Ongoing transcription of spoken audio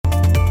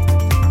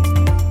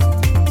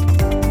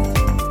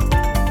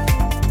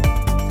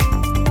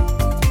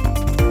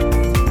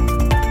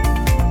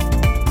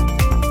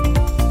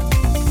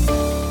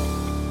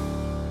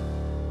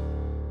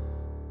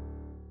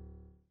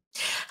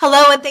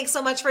Hello, and thanks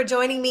so much for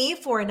joining me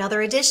for another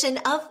edition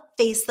of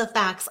Face the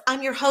Facts.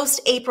 I'm your host,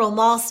 April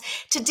Maltz.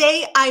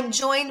 Today, I'm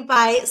joined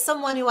by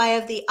someone who I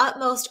have the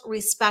utmost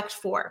respect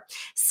for.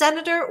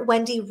 Senator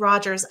Wendy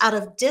Rogers out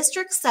of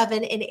District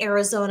 7 in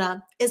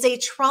Arizona is a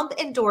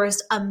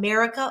Trump-endorsed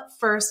America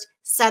First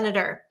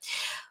senator.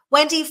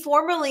 Wendy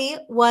formerly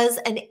was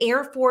an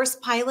Air Force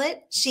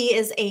pilot. She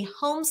is a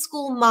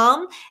homeschool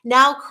mom,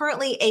 now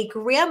currently a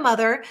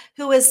grandmother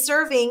who is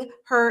serving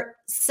her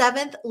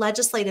 7th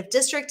legislative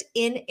district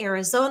in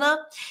Arizona.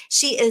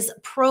 She is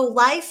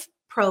pro-life,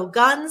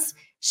 pro-guns.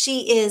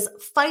 She is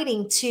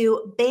fighting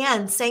to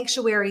ban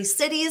sanctuary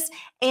cities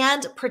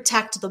and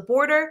protect the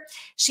border.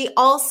 She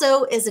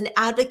also is an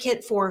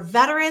advocate for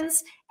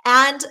veterans,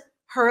 and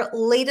her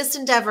latest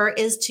endeavor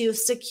is to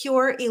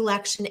secure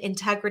election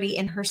integrity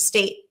in her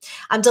state.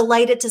 I'm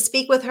delighted to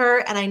speak with her,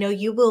 and I know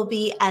you will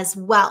be as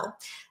well.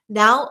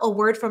 Now, a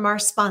word from our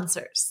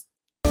sponsors.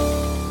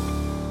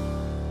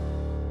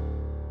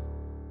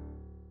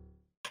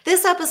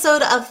 This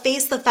episode of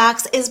Face the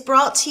Facts is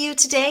brought to you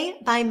today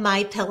by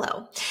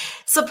MyPillow.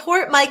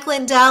 Support Mike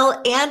Lindell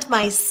and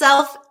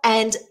myself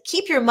and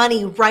keep your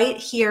money right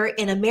here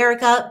in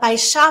America by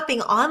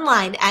shopping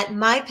online at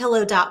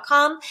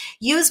MyPillow.com.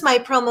 Use my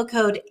promo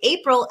code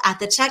April at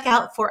the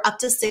checkout for up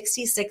to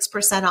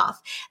 66%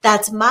 off.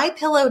 That's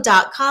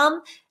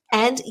MyPillow.com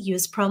and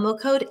use promo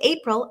code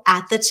April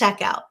at the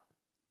checkout.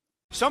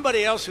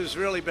 Somebody else who's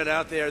really been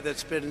out there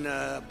that's been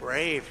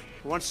brave,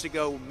 wants to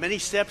go many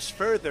steps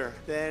further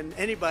than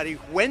anybody,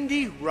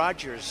 Wendy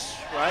Rogers,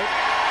 right?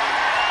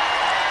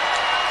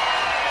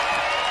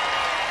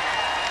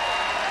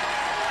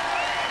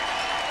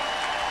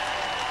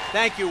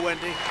 Thank you,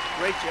 Wendy.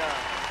 Great job.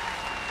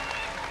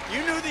 You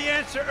knew the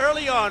answer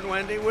early on,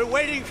 Wendy. We're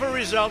waiting for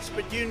results,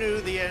 but you knew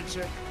the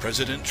answer.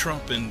 President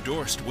Trump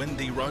endorsed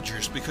Wendy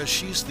Rogers because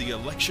she's the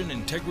election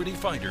integrity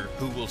fighter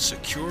who will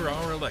secure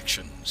our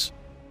elections.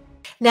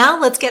 Now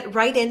let's get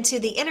right into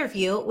the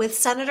interview with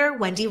Senator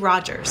Wendy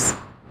Rogers.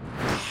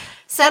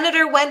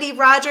 Senator Wendy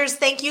Rogers,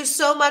 thank you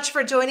so much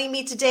for joining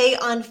me today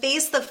on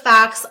Face the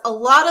Facts. A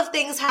lot of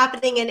things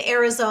happening in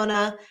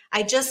Arizona.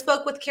 I just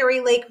spoke with Kari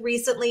Lake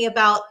recently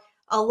about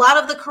a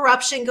lot of the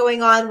corruption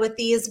going on with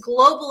these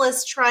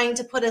globalists trying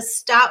to put a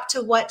stop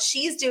to what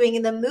she's doing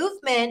in the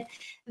movement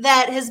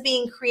that has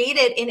been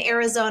created in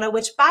Arizona,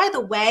 which, by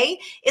the way,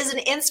 is an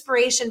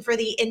inspiration for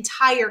the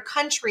entire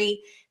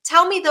country.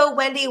 Tell me, though,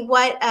 Wendy,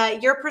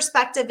 what your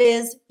perspective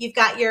is. You've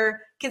got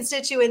your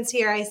constituents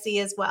here, I see,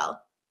 as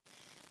well.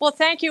 Well,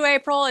 thank you,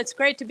 April. It's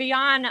great to be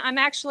on. I'm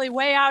actually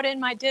way out in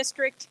my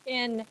district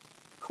in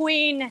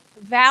Queen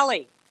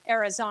Valley,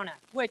 Arizona,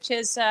 which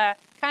is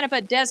kind of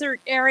a desert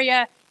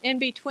area in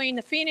between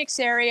the Phoenix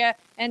area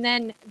and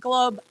then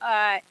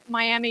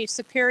Miami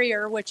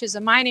Superior, which is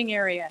a mining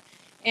area.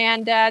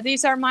 And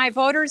these are my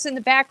voters in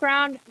the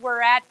background.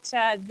 We're at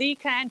the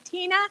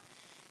Cantina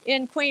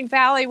in Queen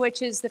Valley,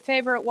 which is the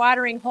favorite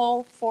watering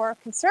hole for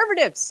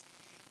conservatives.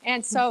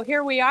 And so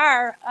here we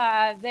are.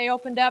 They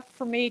opened up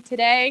for me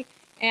today,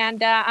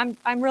 and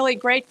I'm really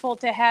grateful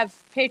to have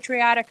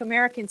patriotic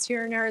Americans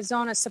here in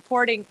Arizona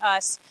supporting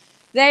us.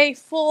 They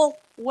full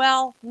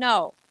well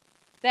know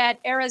that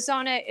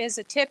Arizona is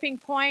a tipping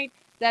point,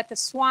 that the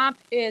swamp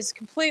is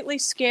completely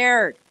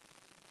scared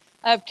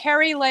of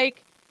Kari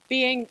Lake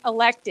being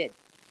elected.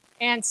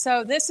 And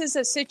so this is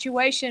a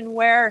situation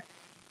where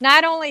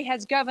not only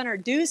has Governor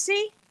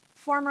Ducey,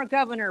 former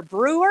Governor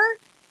Brewer,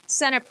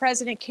 Senate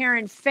President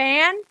Karen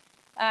Fann,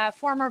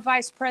 former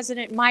Vice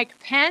President Mike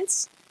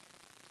Pence,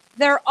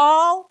 they're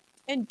all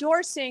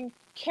endorsing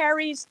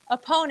Kari's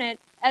opponent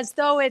as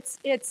though it's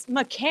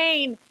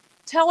McCain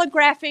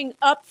telegraphing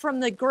up from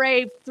the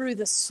grave through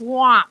the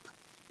swamp,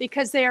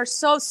 because they are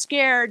so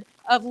scared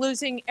of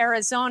losing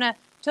Arizona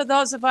to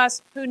those of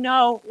us who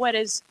know what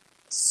is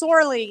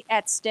sorely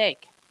at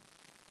stake.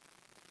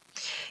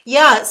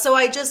 Yeah, so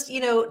I just,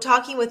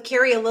 talking with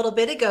Kari a little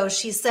bit ago,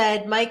 she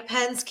said Mike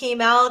Pence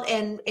came out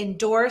and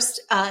endorsed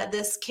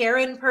this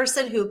Karen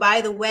person who, by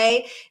the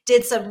way,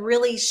 did some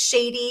really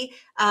shady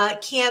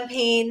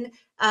campaign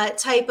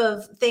type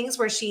of things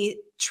where she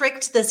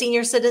tricked the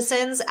senior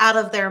citizens out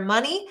of their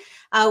money.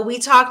 We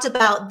talked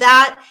about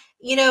that.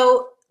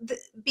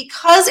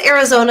 Because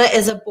Arizona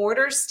is a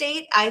border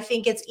state, I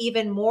think it's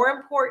even more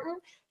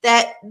important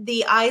that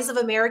the eyes of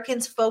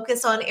Americans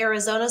focus on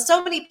Arizona.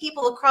 So many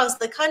people across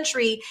the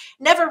country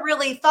never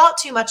really thought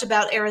too much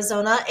about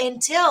Arizona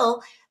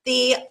until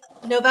the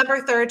November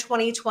 3rd,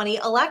 2020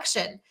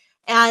 election.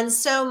 And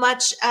so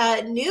much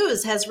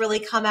news has really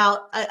come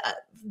out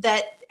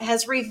that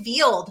has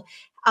revealed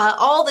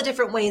all the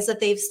different ways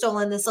that they've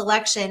stolen this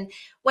election.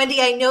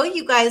 Wendy, I know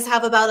you guys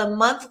have about a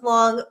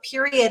month-long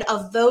period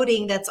of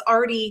voting it's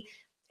already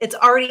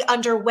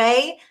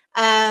underway.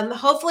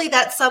 Hopefully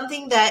that's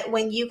something that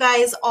when you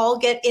guys all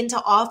get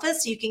into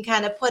office, you can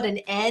kind of put an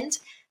end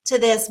to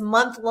this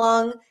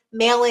month-long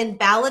mail-in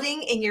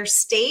balloting in your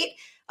state.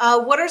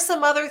 What are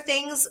some other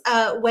things,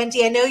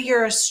 Wendy? I know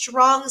you're a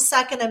strong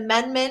Second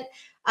Amendment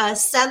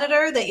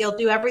senator, that you'll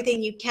do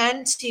everything you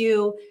can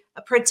to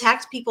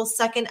protect people's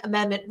Second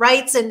Amendment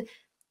rights. And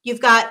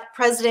you've got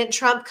President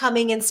Trump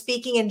coming and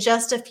speaking in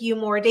just a few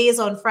more days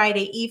on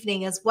Friday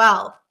evening as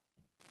well.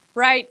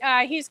 Right.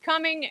 He's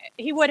coming.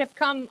 He would have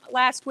come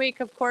last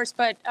week, of course,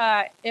 but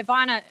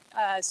Ivana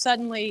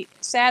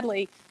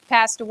sadly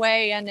passed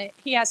away, and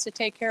he has to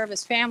take care of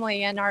his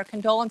family. And our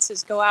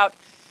condolences go out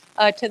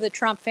to the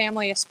Trump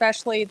family,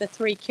 especially the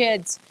 3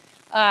 kids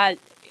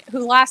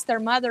who lost their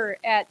mother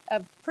at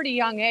a pretty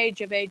young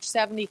age of age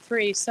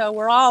 73. So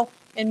we're all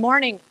in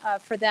mourning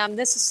for them.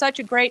 This is such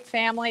a great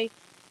family,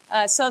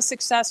 so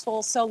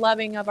successful, so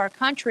loving of our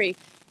country.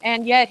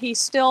 And yet he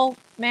still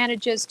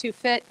manages to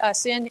fit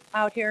us in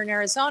out here in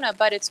Arizona.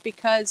 But it's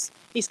because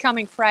he's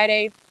coming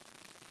Friday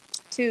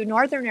to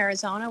northern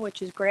Arizona,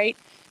 which is great,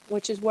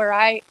 which is where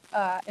I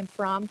am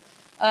from,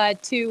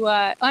 to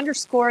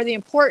underscore the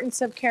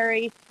importance of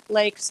Kari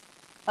Lake's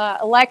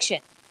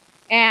election.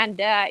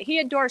 And he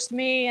endorsed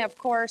me, of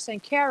course,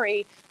 and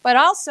Kari, but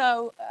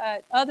also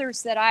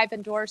others that I've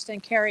endorsed,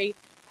 and Kari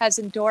has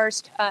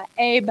endorsed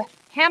Abe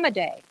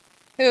Hamadeh,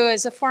 who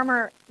is a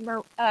former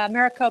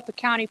Maricopa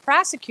County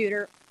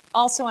prosecutor,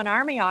 also an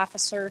Army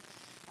officer,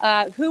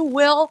 who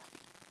will,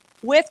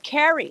 with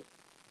Kari,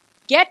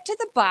 get to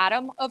the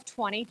bottom of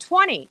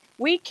 2020.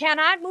 We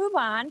cannot move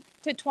on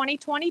to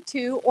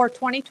 2022 or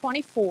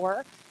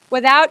 2024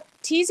 without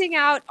teasing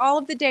out all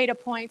of the data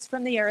points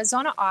from the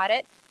Arizona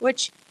audit,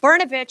 which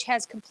Brnovich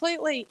has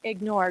completely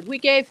ignored. We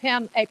gave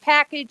him a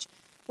package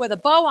with a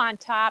bow on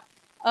top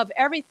of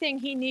everything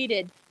he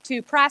needed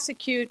to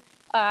prosecute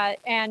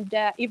and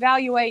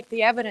evaluate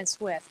the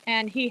evidence with,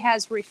 and he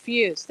has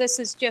refused. This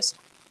is just,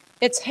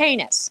 it's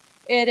heinous.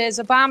 It is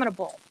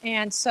abominable.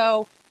 And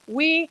so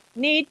we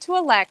need to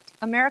elect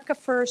America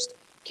First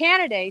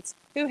candidates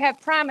who have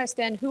promised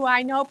and who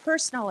I know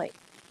personally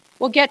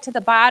will get to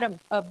the bottom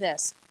of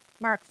this.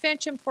 Mark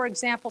Fincham, for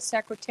example,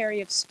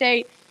 Secretary of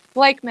State,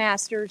 Blake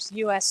Masters,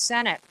 U.S.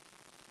 Senate.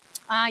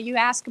 You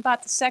ask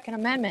about the Second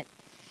Amendment.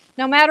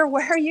 No matter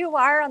where you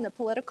are on the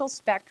political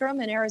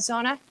spectrum in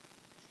Arizona,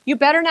 you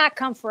better not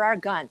come for our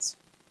guns,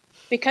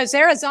 because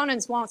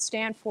Arizonans won't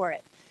stand for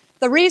it.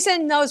 The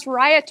reason those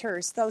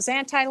rioters, those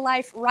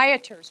anti-life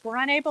rioters, were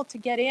unable to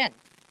get in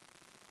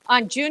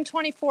on June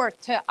 24th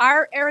to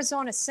our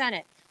Arizona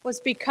Senate was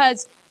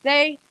because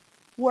they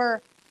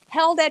were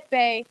held at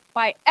bay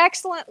by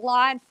excellent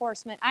law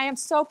enforcement. I am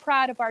so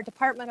proud of our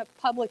Department of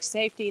Public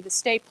Safety, the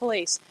state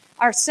police,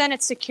 our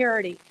Senate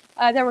security.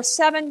 There were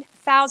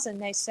 7,000,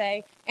 they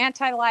say,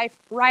 anti-life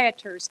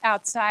rioters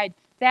outside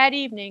that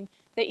evening,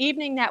 the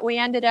evening that we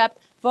ended up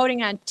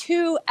voting on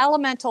 2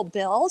 elemental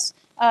bills,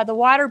 the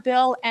water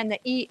bill and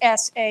the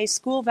ESA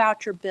school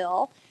voucher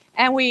bill.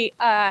 And we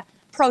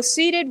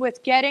proceeded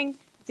with getting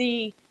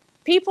the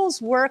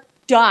people's work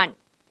done.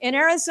 In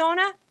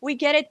Arizona, we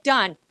get it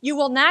done. You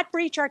will not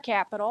breach our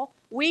Capitol.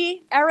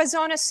 We,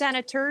 Arizona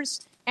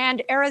senators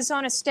and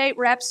Arizona state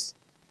reps,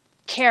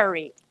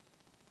 carry.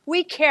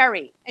 We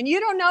carry, and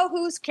you don't know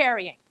who's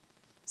carrying.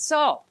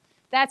 So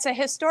that's a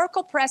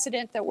historical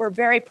precedent that we're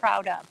very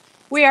proud of.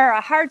 We are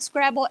a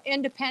hardscrabble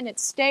independent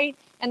state,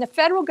 and the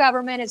federal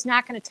government is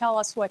not going to tell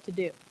us what to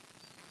do.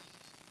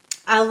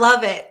 I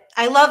love it.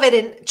 I love it.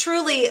 And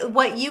truly,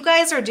 what you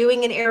guys are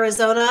doing in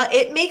Arizona,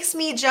 it makes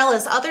me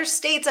jealous. Other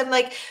states, I'm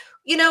like,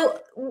 you know,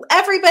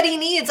 everybody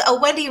needs a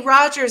Wendy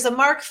Rogers, a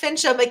Mark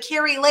Fincham, a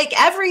Kari Lake.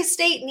 Every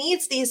state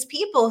needs these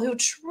people who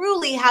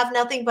truly have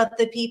nothing but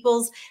the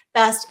people's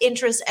best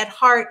interest at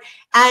heart.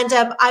 And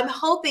I'm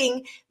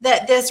hoping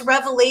that this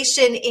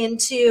revelation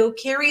into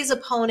Kari's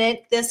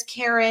opponent, this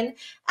Karen,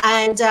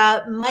 and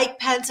Mike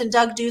Pence and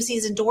Doug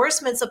Ducey's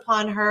endorsements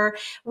upon her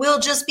will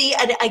just be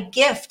a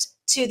gift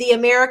to the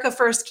America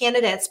First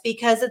candidates,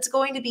 because it's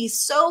going to be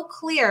so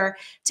clear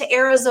to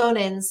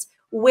Arizonans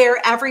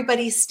where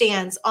everybody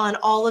stands on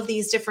all of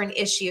these different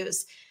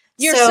issues.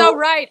 You're so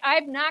right.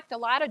 I've knocked a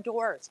lot of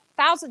doors,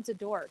 thousands of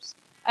doors.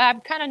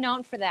 I'm kind of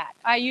known for that.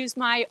 I use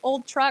my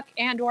old truck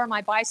and or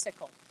my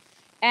bicycle.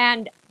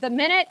 And the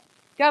minute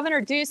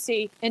Governor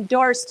Ducey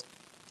endorsed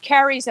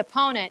Kari's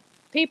opponent,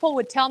 people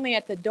would tell me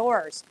at the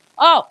doors,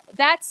 oh,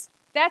 that's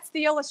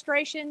the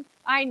illustration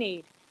I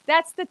need.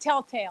 That's the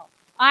telltale.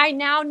 I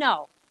now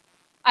know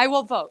I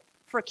will vote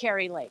for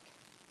Kari Lake.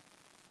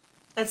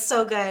 That's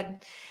so good.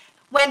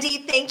 Wendy,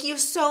 thank you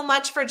so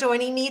much for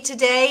joining me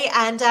today.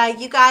 And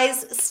you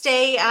guys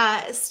stay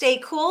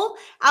cool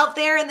out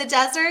there in the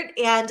desert.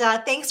 And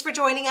thanks for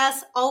joining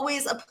us.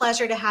 Always a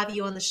pleasure to have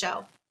you on the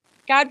show.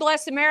 God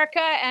bless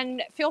America.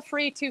 And feel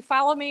free to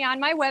follow me on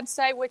my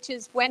website, which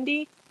is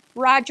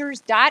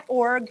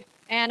wendyrogers.org.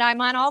 And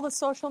I'm on all the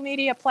social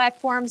media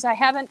platforms. I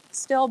haven't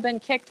still been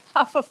kicked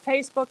off of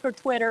Facebook or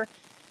Twitter.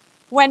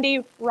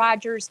 Wendy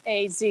Rogers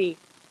AZ.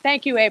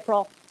 Thank you,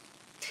 April.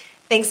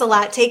 Thanks a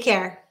lot. Take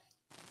care.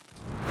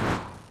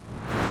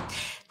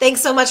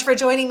 Thanks so much for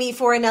joining me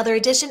for another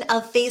edition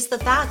of Face the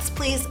Facts.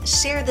 Please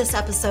share this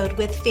episode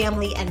with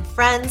family and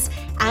friends,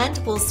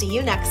 and we'll see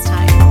you next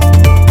time.